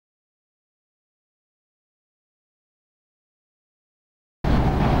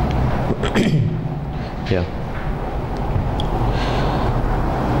Yeah.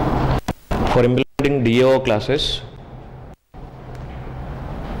 For implementing DAO classes,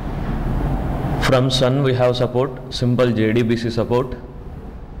 from Sun we have support, simple JDBC support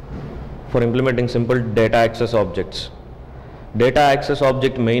for implementing simple data access objects. Data access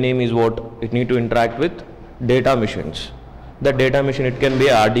object main aim is what? It need to interact with data machines. The data machine, it can be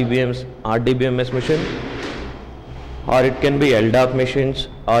RDBMS machine, or it can be LDAP machines,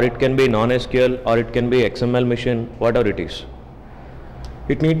 or it can be non-SQL, or it can be XML machine, whatever it is.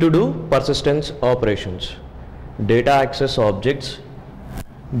 It need to do persistence operations. Data access objects,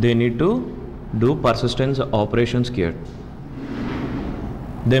 they need to do persistence operations here.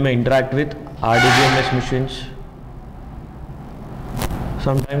 They may interact with RDBMS machines.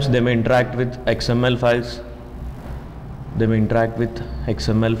 Sometimes they may interact with XML files.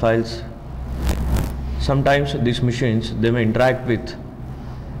 Sometimes these machines, they may interact with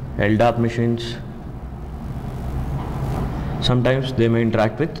LDAP machines. Sometimes they may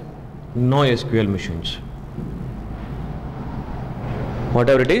interact with NoSQL machines.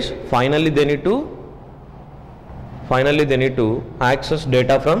 Whatever it is, finally they need to access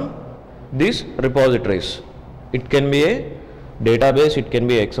data from these repositories. It can be a database, it can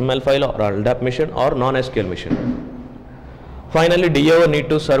be XML file or LDAP machine or non-SQL machine. Finally, DAO need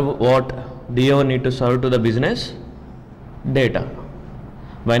to serve what? DAO need to serve to the business data.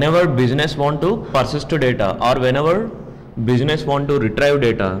 Whenever business want to persist to data, or whenever business want to retrieve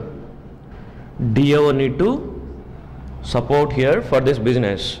data, DAO need to support here for this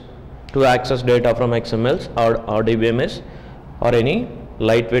business to access data from XMLs or RDBMS or any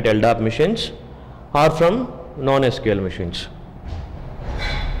lightweight LDAP machines or from non-SQL machines.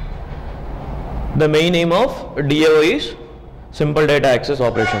 The main aim of DAO is simple data access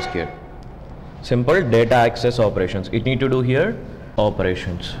operations here. Simple data access operations. It need to do here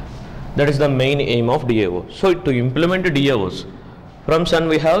operations. That is the main aim of DAO. So to implement DAOs, from Sun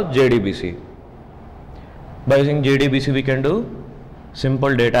we have JDBC. By using JDBC we can do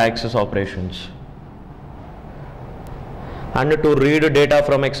simple data access operations. And to read data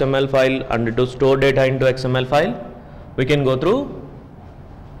from XML file and to store data into XML file, we can go through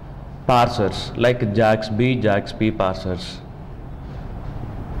parsers like JAX-B, JAX-P parsers.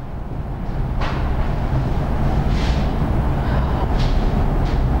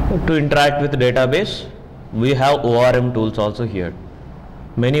 To interact with the database, we have ORM tools also here.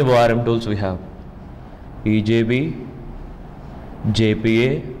 Many ORM tools we have. EJB,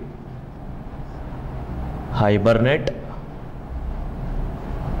 JPA, Hibernate,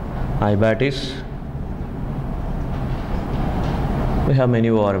 iBatis. We have many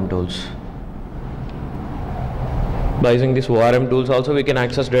ORM tools. By using these ORM tools also we can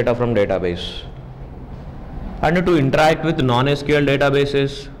access data from database. And to interact with non-SQL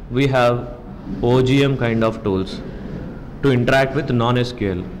databases, we have OGM kind of tools. To interact with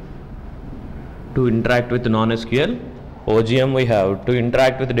non-SQL. OGM we have. To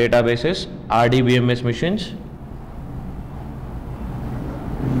interact with databases, RDBMS machines.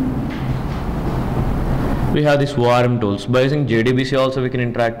 We have these ORM tools. By using JDBC also we can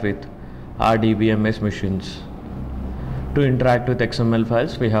interact with RDBMS machines. To interact with XML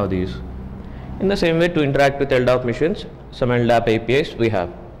files, we have these. In the same way, to interact with LDAP machines, some LDAP APIs we have.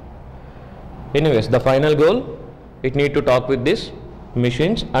 Anyways, the final goal, it need to talk with these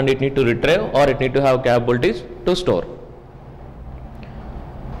machines and it need to retrieve or it need to have capabilities to store.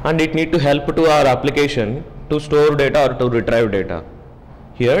 And it need to help to our application to store data or to retrieve data.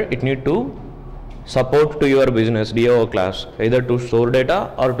 Here it need to support to your business DAO class, either to store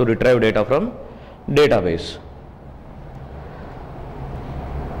data or to retrieve data from database.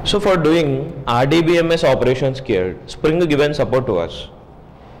 So for doing RDBMS operations here, Spring given support to us.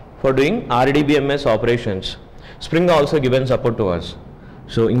 For doing RDBMS operations, Spring also given support to us.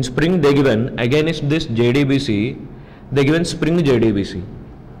 So in Spring they given, again is this JDBC, they given Spring JDBC.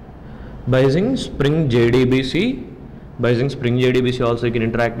 By using Spring JDBC also you can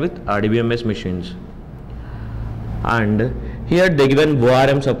interact with RDBMS machines. And here they given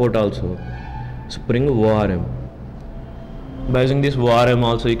ORM support also, Spring ORM. By using this ORM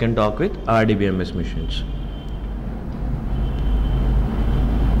also you can talk with RDBMS machines.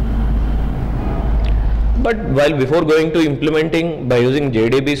 But while before going to implementing by using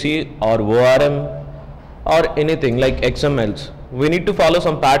JDBC or ORM or anything like XMLs, we need to follow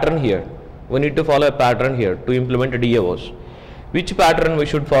some pattern here. We need to follow a pattern here to implement DAOs. Which pattern we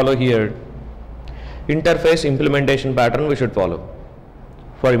should follow here? Interface implementation pattern we should follow.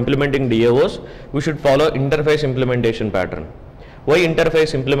 For implementing DAOs, we should follow interface implementation pattern. Why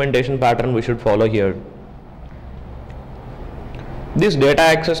interface implementation pattern we should follow here? These data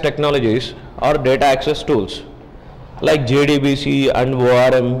access technologies or data access tools like JDBC and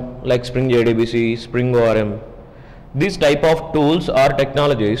ORM, like Spring JDBC, Spring ORM. These type of tools or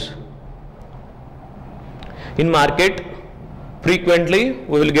technologies in market, frequently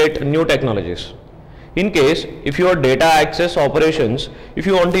we will get new technologies. In case if your data access operations, if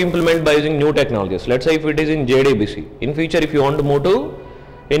you want to implement by using new technologies, let's say if it is in JDBC, in future if you want to move to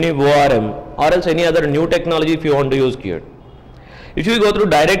any ORM or else any other new technology if you want to use here. If you go through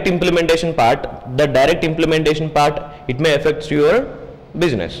direct implementation part, the direct implementation part, it may affect your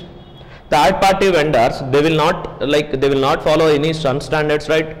business. Third party vendors, they will not follow any Sun standards,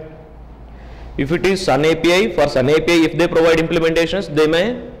 right? If it is Sun API, for Sun API if they provide implementations, they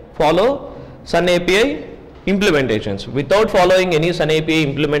may follow Sun API implementations without following any Sun API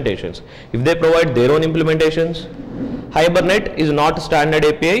implementations. If they provide their own implementations, Hibernate is not standard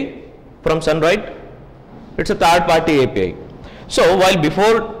API from Sun, right? It's a third party API. So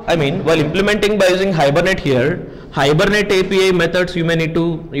while implementing by using Hibernate here, Hibernate API methods you may need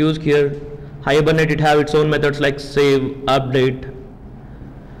to use here. Hibernate, it have its own methods like save, update.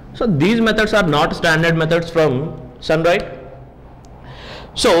 So these methods are not standard methods from Sun, right?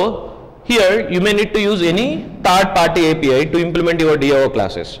 So here you may need to use any third party API to implement your DAO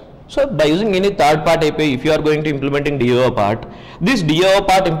classes. So by using any third party API, if you are going to implementing DAO part, this DAO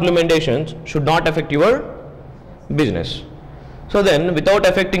part implementations should not affect your business. So then without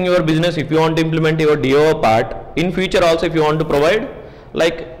affecting your business, if you want to implement your DAO part, in future also if you want to provide,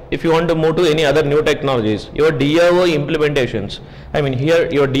 like if you want to move to any other new technologies, your DAO implementations, here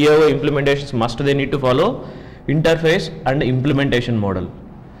your DAO implementations they need to follow interface and implementation model.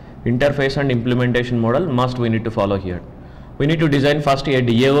 Interface and implementation model we need to follow here. We need to design first a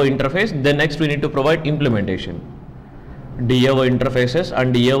DAO interface, then next we need to provide implementation. DAO interfaces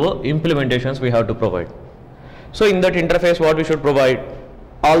and DAO implementations we have to provide. So in that interface what we should provide?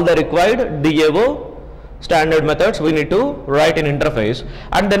 All the required DAO standard methods we need to write in interface,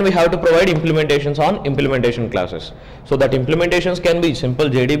 and then we have to provide implementations on implementation classes. So that implementations can be simple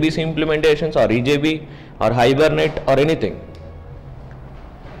JDBC implementations or EJB or Hibernate or anything.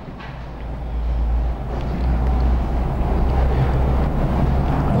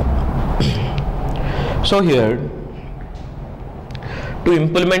 So here, to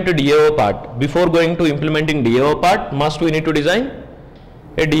implement a DAO part, before going to implementing DAO part, we need to design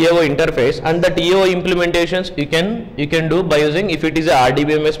a DAO interface, and the DAO implementations you can do by using, if it is a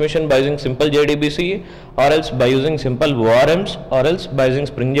RDBMS mission, by using simple JDBC, or else by using simple ORMs, or else by using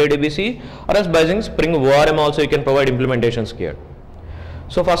Spring JDBC, or else by using Spring ORM also you can provide implementations here.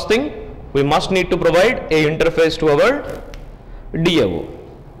 So first thing, we must need to provide a interface to our DAO.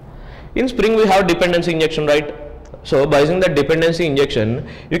 In Spring we have dependency injection, right? So by using that dependency injection,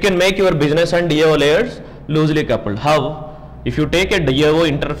 you can make your business and DAO layers loosely coupled. How? If you take a DAO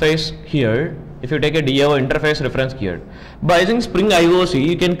interface here, if you take a DAO interface reference here, by using Spring IOC,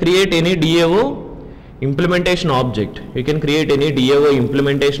 you can create any DAO implementation object. You can create any DAO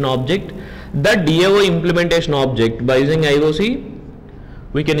implementation object. That DAO implementation object, by using IOC,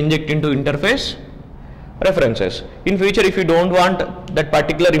 we can inject into interface references. In future, if you don't want that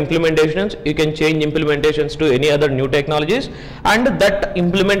particular implementations, you can change implementations to any other new technologies, and that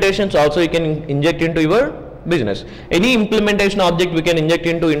implementations also you can inject into your business. Any implementation object we can inject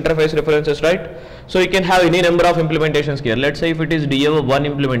into interface references, right? So you can have any number of implementations here. Let's say if it is DAO 1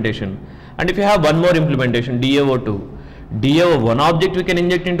 implementation, and if you have one more implementation, DAO 2, DAO 1 object we can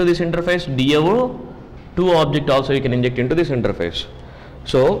inject into this interface, DAO 2 object also you can inject into this interface.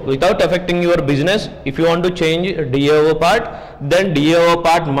 So without affecting your business, if you want to change DAO part, then DAO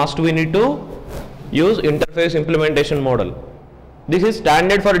part we need to use interface implementation model. This is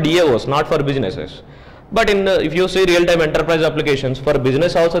standard for DAOs, not for businesses. But if you see real-time enterprise applications, for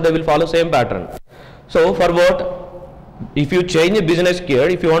business also they will follow same pattern. So for what? If you change a business here,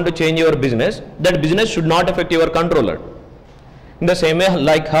 if you want to change your business, that business should not affect your controller. In the same way,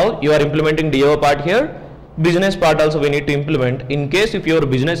 like how you are implementing DAO part here, business part also we need to implement. In case if your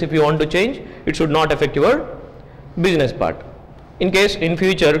business, if you want to change, it should not affect your business part. In case in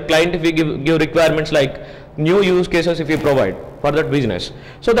future client, if we give requirements like new use cases, if you provide for that business,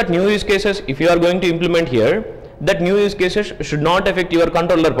 so that new use cases if you are going to implement here, that new use cases should not affect your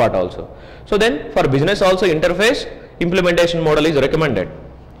controller part also. So then for business also interface implementation model is recommended,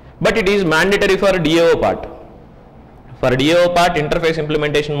 but it is mandatory for DAO part. For DAO part, interface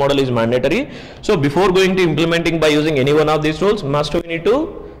implementation model is mandatory. So before going to implementing by using any one of these tools, we need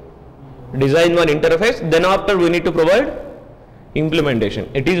to design one interface, then after we need to provide implementation.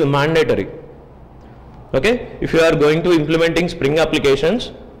 It is mandatory. Okay, if you are going to implementing Spring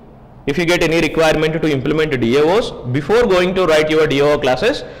applications, if you get any requirement to implement DAOs, before going to write your DAO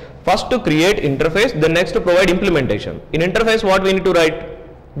classes, First to create interface, then next to provide implementation. In interface, what we need to write?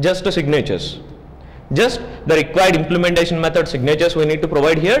 Just signatures. Just the required implementation method signatures we need to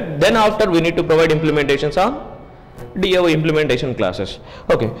provide here. Then after we need to provide implementations on DAO implementation classes.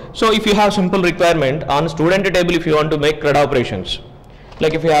 Okay, so if you have simple requirement on student table, if you want to make CRUD operations,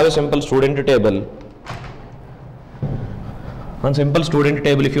 like if you have a simple student table, on simple student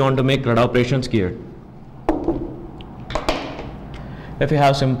table, if you want to make CRUD operations here, if you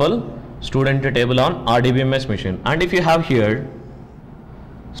have simple student table on RDBMS machine, and if you have here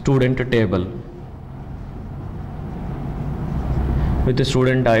student table with the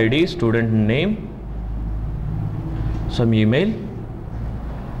student ID, student name, some email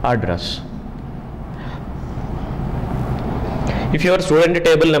address. If your student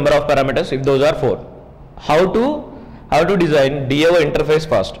table number of parameters, if those are 4, how to design DAO interface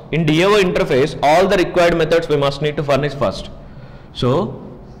first? In DAO interface, all the required methods we must need to furnish first. So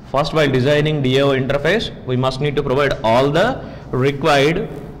first, while designing DAO interface, we must need to provide all the required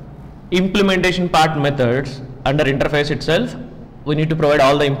implementation part methods under interface itself. We need to provide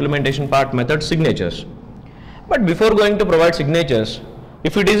all the implementation part method signatures. But before going to provide signatures,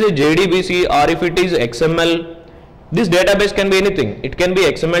 if it is a JDBC or if it is XML, this database can be anything. It can be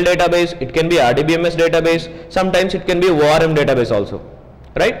XML database, it can be RDBMS database, sometimes it can be ORM database also,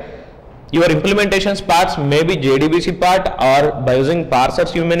 right? Your implementations parts may be JDBC part, or by using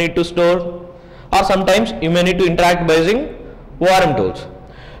parsers you may need to store, or sometimes you may need to interact by using ORM tools.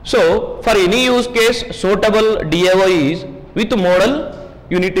 So for any use case, suitable DAO is with model,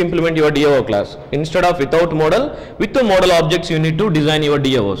 you need to implement your DAO class. Instead of without model, with the model objects you need to design your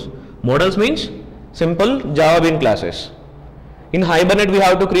DAOs. Models means simple Java bean classes. In Hibernate we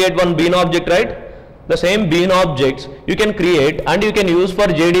have to create one bean object, right? The same bean objects you can create and you can use for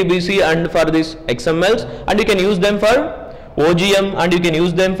JDBC and for this XMLs, and you can use them for OGM, and you can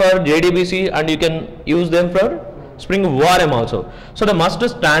use them for JDBC, and you can use them for Spring ORM also. So the most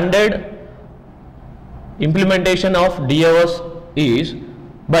standard implementation of DAOs is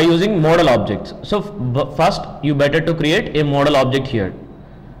by using model objects. So first you better to create a model object here.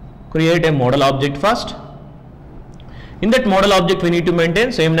 Create a model object first. In that model object we need to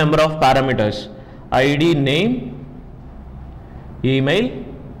maintain same number of parameters: ID, name, email,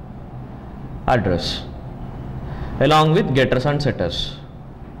 address, along with getters and setters.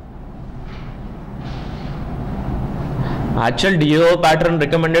 Actual DAO pattern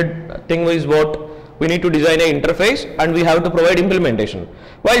recommended thing is what? We need to design an interface and we have to provide implementation.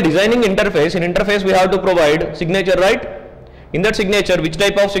 While designing interface, in interface we have to provide signature, right? In that signature, which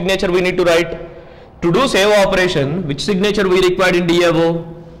type of signature we need to write? To do save operation, which signature we required in DAO?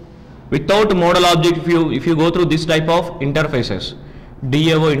 Without model object, if you go through this type of interfaces,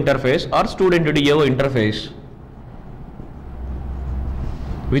 DAO interface or student DAO interface,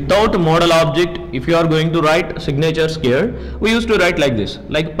 without model object, if you are going to write signatures here, we used to write like this,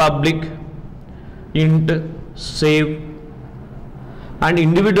 like public int save, and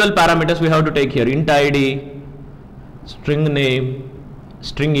individual parameters we have to take here: int ID, string name,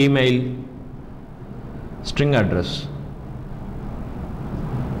 string email, string address.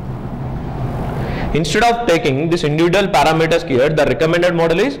 Instead of taking this individual parameters here, the recommended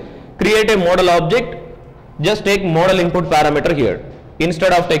model is create a model object, just take model input parameter here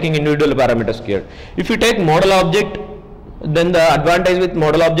instead of taking individual parameters here. If you take model object, then the advantage with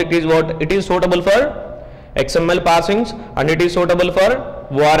model object is what? It is suitable for XML parsings and it is suitable for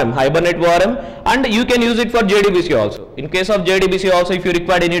ORM, Hibernate ORM, and you can use it for JDBC also. In case of JDBC also, if you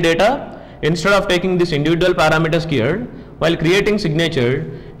require any data, instead of taking this individual parameters here, while creating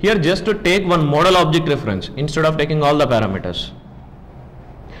signature, here just to take one model object reference instead of taking all the parameters.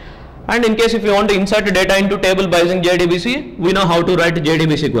 And in case if you want to insert data into table by using JDBC, we know how to write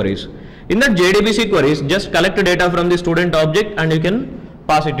JDBC queries. In that JDBC queries, just collect data from the student object and you can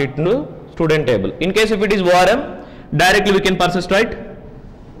pass it into student table. In case if it is ORM, directly we can persist, right?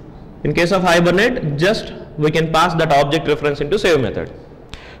 In case of Hibernate, just we can pass that object reference into save method.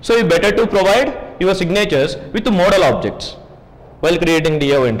 So you better to provide your signatures with the model objects while creating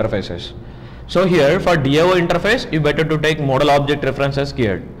DAO interfaces. So here for DAO interface, you better to take model object references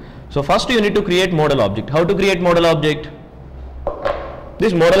here. So first you need to create model object. How to create model object?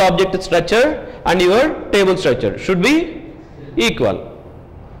 This model object structure and your table structure should be equal,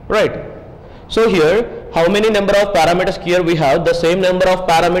 right? So here, how many number of parameters here we have? The same number of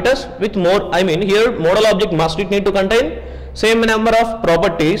parameters with more, here model object must need to contain same number of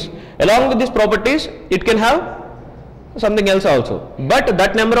properties. Along with these properties, it can have something else also, but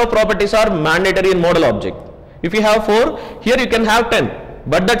that number of properties are mandatory in model object. If you have 4, here you can have 10,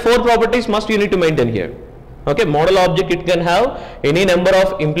 but that 4 properties must you need to maintain here. Okay, model object, it can have any number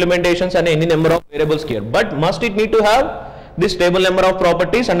of implementations and any number of variables here, but must it need to have this table number of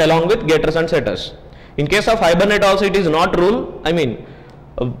properties and along with getters and setters. In case of Hibernate also it is not rule, I mean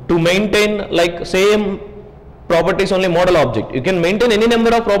to maintain like same properties only model object. You can maintain any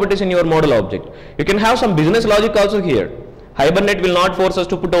number of properties in your model object. You can have some business logic also here. Hibernate will not force us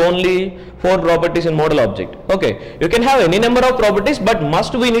to put only 4 properties in model object. Okay, you can have any number of properties, but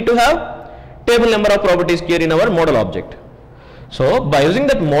must we need to have table number of properties here in our model object. So by using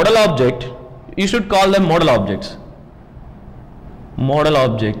that model object, you should call them model objects. Model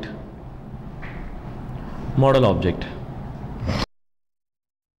object, model object.